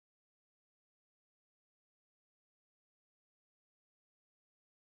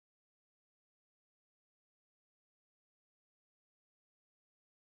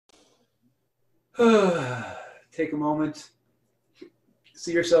Take a moment.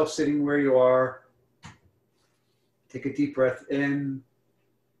 See yourself sitting where you are. Take a deep breath in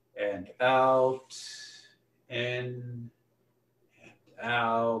and out, in and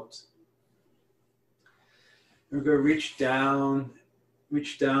out. We're going to reach down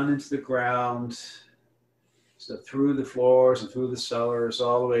into the ground. So through the floors and through the cellars,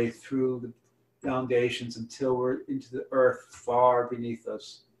 all the way through the foundations until we're into the earth far beneath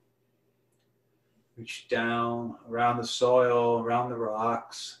us. Reach down around the soil, around the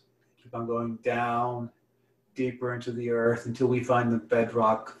rocks. Keep on going down, deeper into the earth until we find the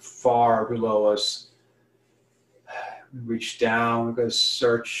bedrock far below us. We reach down, we're going to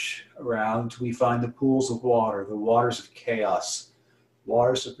search around until we find the pools of water, the waters of chaos,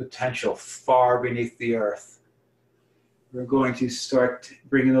 waters of potential far beneath the earth. We're going to start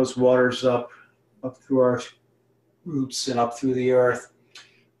bringing those waters up through our roots and up through the earth.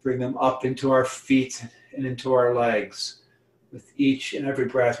 Bring them up into our feet and into our legs. With each and every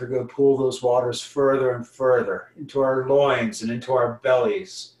breath, we're going to pull those waters further and further into our loins and into our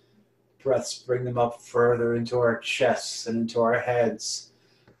bellies. Breaths bring them up further into our chests and into our heads.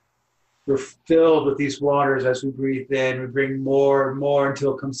 We're filled with these waters as we breathe in. We bring more and more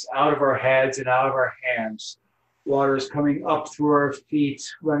until it comes out of our heads and out of our hands. Water is coming up through our feet,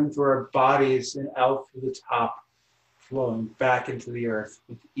 running through our bodies and out through the top, flowing back into the earth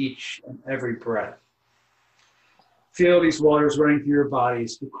with each and every breath. Feel these waters running through your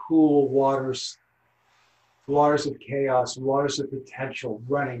bodies, the cool waters, waters of chaos, waters of potential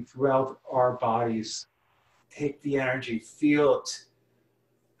running throughout our bodies. Take the energy, feel it,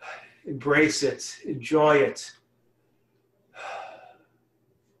 embrace it, enjoy it.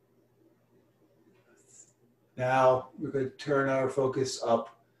 Now we're going to turn our focus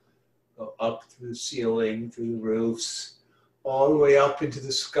up, go up through the ceiling, through the roofs, all the way up into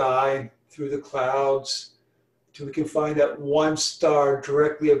the sky, through the clouds, till we can find that one star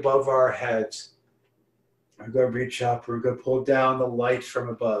directly above our heads. We're going to reach up, we're going to pull down the light from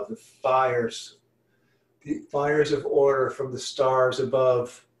above, the fires of order from the stars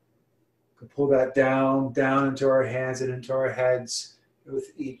above. We can pull that down into our hands and into our heads.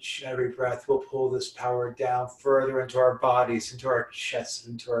 With each and every breath, we'll pull this power down further into our bodies, into our chests,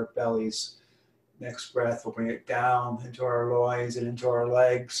 into our bellies. Next breath, we'll bring it down into our loins and into our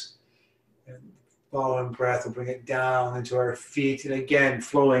legs. And following breath, we'll bring it down into our feet. And again,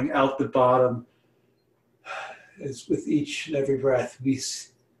 flowing out the bottom. As with each and every breath, we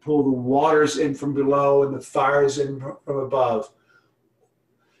pull the waters in from below and the fires in from above.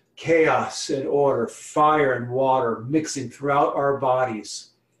 Chaos and order, fire and water mixing throughout our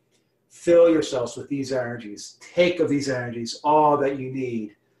bodies. Fill yourselves with these energies. Take of these energies all that you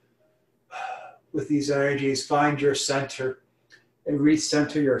need. With these energies, find your center and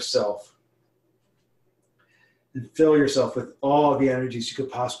recenter yourself. And fill yourself with all the energies you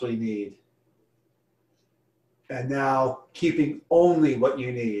could possibly need. And now, keeping only what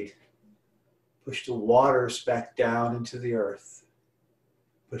you need, push the waters back down into the earth.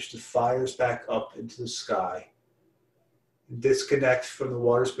 Push the fires back up into the sky. And disconnect from the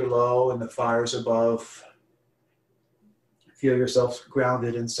waters below and the fires above. Feel yourself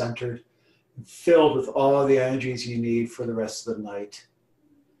grounded and centered, and filled with all the energies you need for the rest of the night.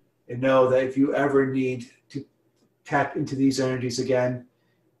 And know that if you ever need to tap into these energies again,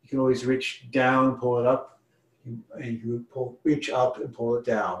 you can always reach down and pull it up, and you reach up and pull it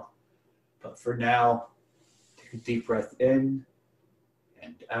down. But for now, take a deep breath in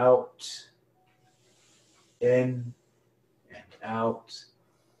and out, in and out.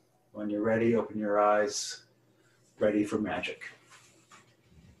 When you're ready, open your eyes, ready for magic.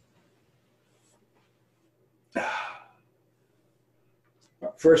 Our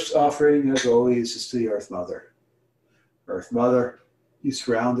first offering, as always, is to the Earth Mother. Earth Mother, you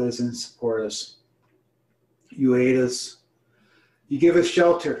surround us and support us. You aid us. You give us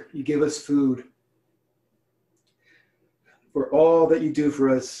shelter. You give us food. For all that you do for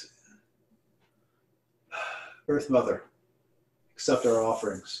us, Earth Mother, accept our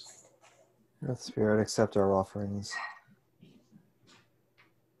offerings. Earth Spirit, accept our offerings.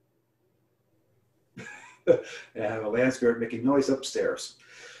 And I have a land spirit making noise upstairs.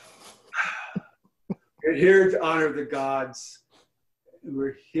 We're here to honor the gods, and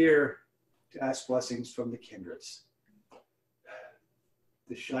we're here to ask blessings from the kindreds,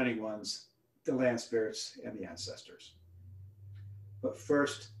 the shining ones, the land spirits, and the ancestors. But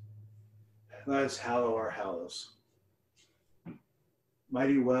first, let us hallow our hallows.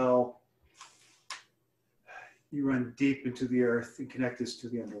 Mighty well, you run deep into the earth and connect us to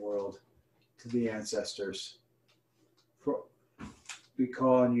the underworld, to the ancestors. For we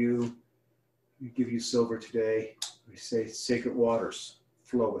call on you, We give you silver today. We say sacred waters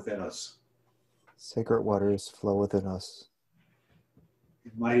flow within us. Sacred waters flow within us.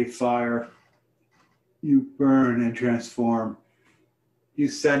 In mighty fire, you burn and transform. You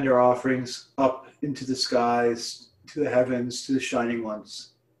send your offerings up into the skies, to the heavens, to the shining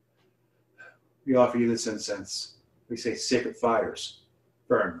ones. We offer you this incense. We say sacred fires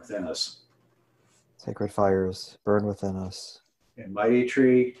burn within us. Sacred fires burn within us. And mighty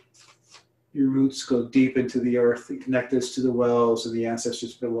tree, your roots go deep into the earth and connect us to the wells and the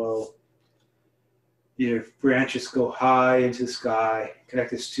ancestors below. Your branches go high into the sky,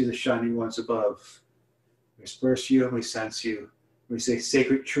 connect us to the shining ones above. We disperse you and we sense you. We say,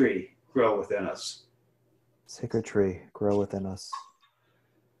 sacred tree, grow within us. Sacred tree, grow within us.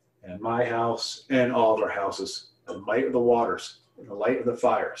 And my house and all of our houses, the might of the waters and the light of the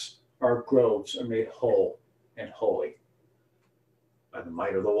fires, our groves are made whole and holy. By the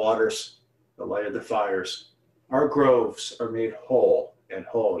might of the waters, the light of the fires, our groves are made whole and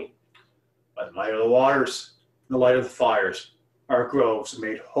holy. By the might of the waters, the light of the fires, our groves are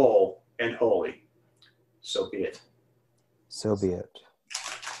made whole and holy. So be it. So be it.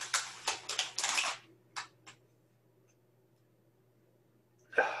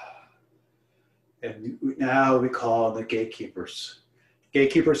 And now we call on the gatekeepers.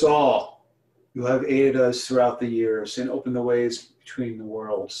 Gatekeepers all, who have aided us throughout the years and opened the ways between the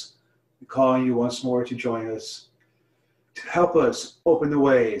worlds. We call on you once more to join us, to help us open the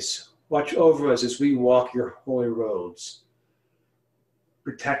ways. Watch over us as we walk your holy roads.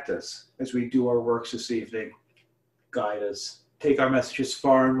 Protect us as we do our works this evening. Guide us. Take our messages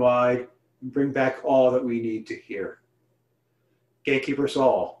far and wide and bring back all that we need to hear. Gatekeepers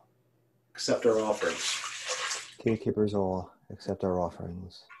all, accept our offerings. Gatekeepers all, accept our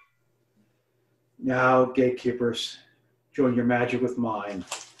offerings. Now, gatekeepers, join your magic with mine.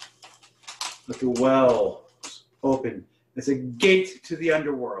 Let the well open as a gate to the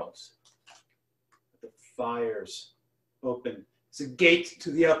underworlds. Let the fires open as a gate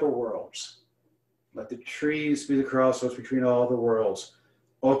to the upper worlds. Let the trees be the crossroads between all the worlds,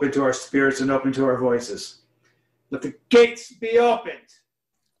 open to our spirits and open to our voices. Let the gates be opened.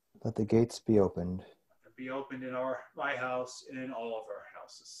 Let the gates be opened. Be opened in my house and in all of our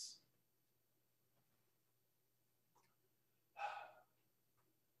houses.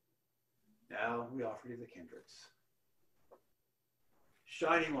 Now we offer you the kindreds.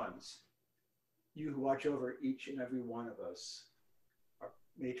 Shining ones, you who watch over each and every one of us, our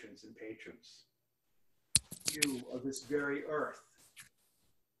matrons and patrons. You of this very earth,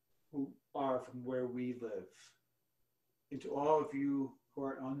 who are from where we live. And to all of you who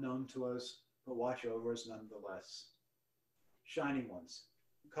are unknown to us, but watch over us nonetheless. Shining ones,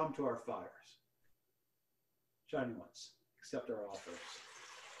 come to our fires. Shining ones, accept our offerings.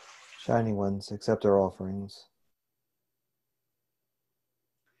 Shining ones, accept our offerings.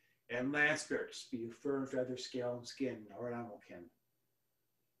 And land spirits, be you fur, feather, scale, and skin, or animal kin.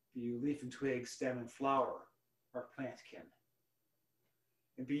 Be you leaf and twig, stem and flower, or plant kin.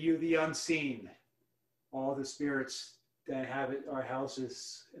 And be you the unseen, all the spirits that inhabit our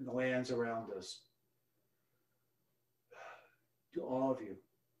houses and the lands around us. To all of you,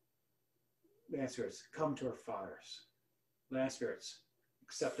 land spirits, come to our fires. Land spirits,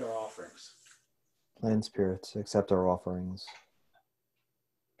 accept our offerings. Land spirits, accept our offerings.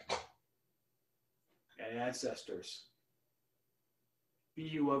 And ancestors, be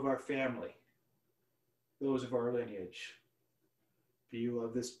you of our family, those of our lineage. Be you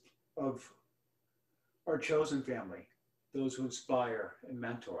of our chosen family, those who inspire and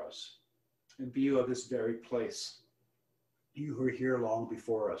mentor us. And be you of this very place, you who are here long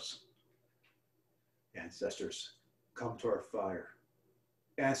before us. Ancestors, come to our fire.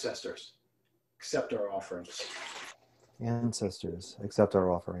 Ancestors, accept our offerings. Ancestors, accept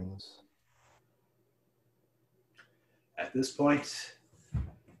our offerings. At this point,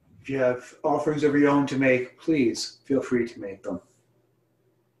 if you have offerings of your own to make, please feel free to make them.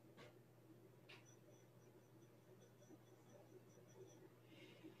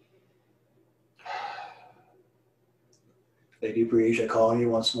 Lady Breege, I call on you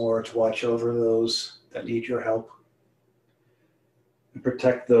once more to watch over those that need your help and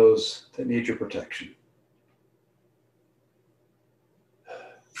protect those that need your protection.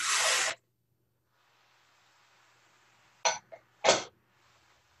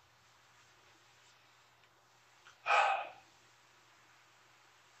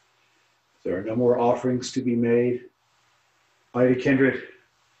 There are no more offerings to be made. Mighty kindred,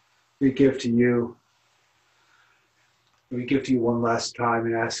 we give to you. We give to you one last time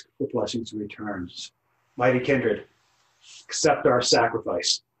and ask for blessings and returns. Mighty kindred, accept our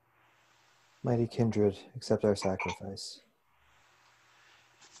sacrifice. Mighty kindred, accept our sacrifice.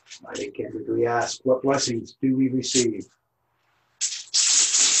 Mighty kindred, we ask, what blessings do we receive?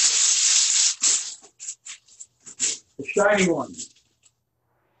 The Shining Ones.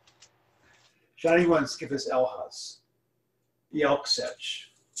 Shining Ones give us Elhaz, the Elk Setch,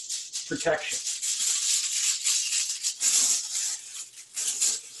 protection.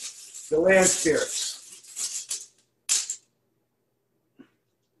 The Land Spirits.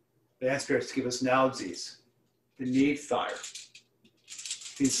 The Land Spirits give us Naldzis, the Need Fire,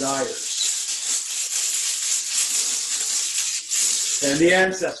 desires. And the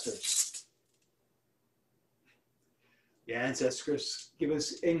Ancestors. The Ancestors give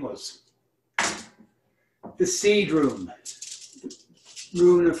us Inglas, the Seed Rune,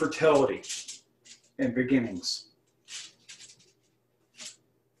 rune of fertility and beginnings.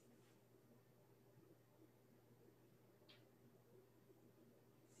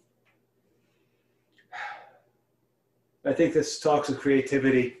 I think this talks of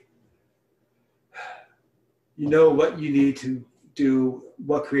creativity. You know what you need to do,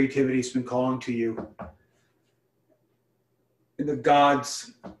 what creativity's been calling to you. And the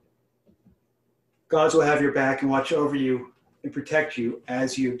gods will have your back and watch over you and protect you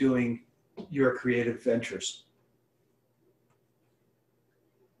as you're doing your creative ventures.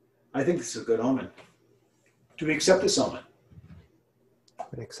 I think this is a good omen. Do we accept this omen?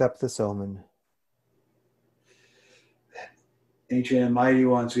 We accept this omen. Ancient and mighty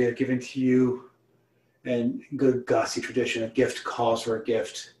ones, we have given to you, and in good Gasi tradition, a gift calls for a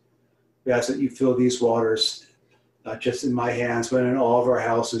gift. We ask that you fill these waters, not just in my hands, but in all of our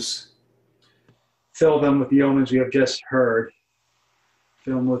houses. Fill them with the omens we have just heard.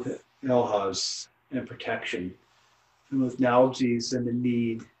 Fill them with Elhaz and protection. Fill them with Naldzis and the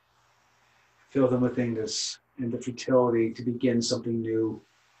need. Fill them with Ingus and the fertility to begin something new.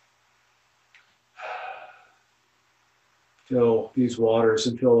 Fill these waters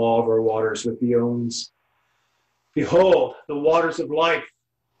and fill all of our waters with the omens. Behold, the waters of life.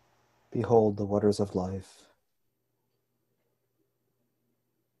 Behold the waters of life.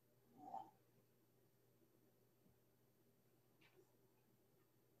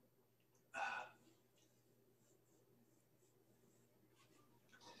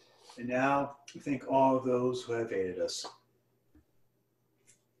 And now we thank all of those who have aided us.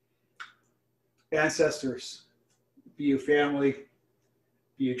 Ancestors, be you family,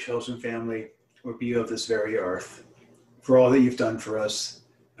 be you chosen family, or be you of this very earth, for all that you've done for us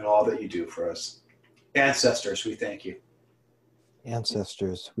and all that you do for us. Ancestors, we thank you.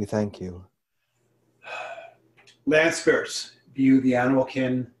 Ancestors, we thank you. Land spirits, be you the animal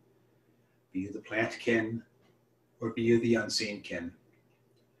kin, be you the plant kin, or be you the unseen kin,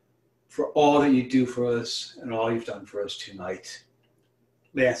 for all that you do for us and all you've done for us tonight.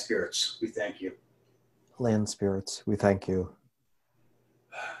 Land spirits, we thank you. Land spirits, we thank you.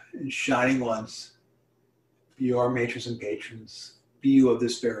 And shining ones, be you our matrons and patrons, be you of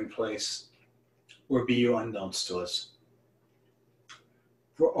this very place, or be you unknowns to us.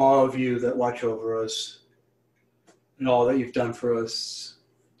 For all of you that watch over us and all that you've done for us,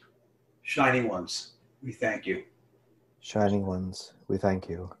 shining ones, we thank you. Shining ones, we thank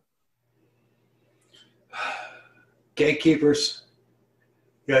you. Gatekeepers,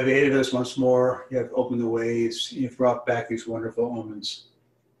 you have aided us once more. You have opened the ways. You've brought back these wonderful omens.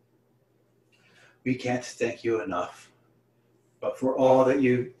 We can't thank you enough. But for all that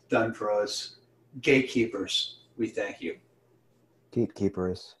you've done for us, gatekeepers, we thank you.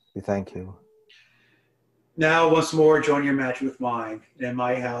 Gatekeepers, we thank you. Now, once more, join your magic with mine, and in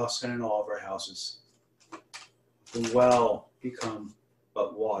my house and in all of our houses. The well become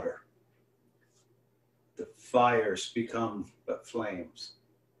but water. The fires become but flames.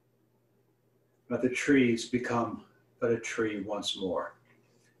 Let the trees become but a tree once more.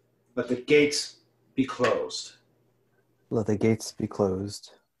 Let the gates be closed. Let the gates be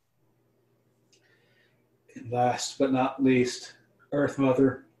closed. And last but not least, Earth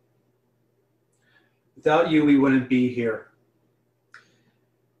Mother, without you, we wouldn't be here.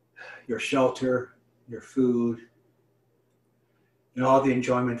 Your shelter, your food, and all the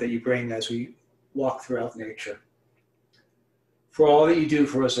enjoyment that you bring as we walk throughout nature. For all that you do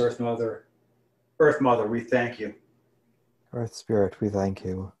for us, Earth Mother, we thank you. Earth Spirit, we thank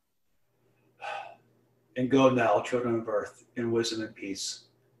you. And go now, children of Earth, in wisdom and peace,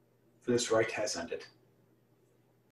 for this rite has ended.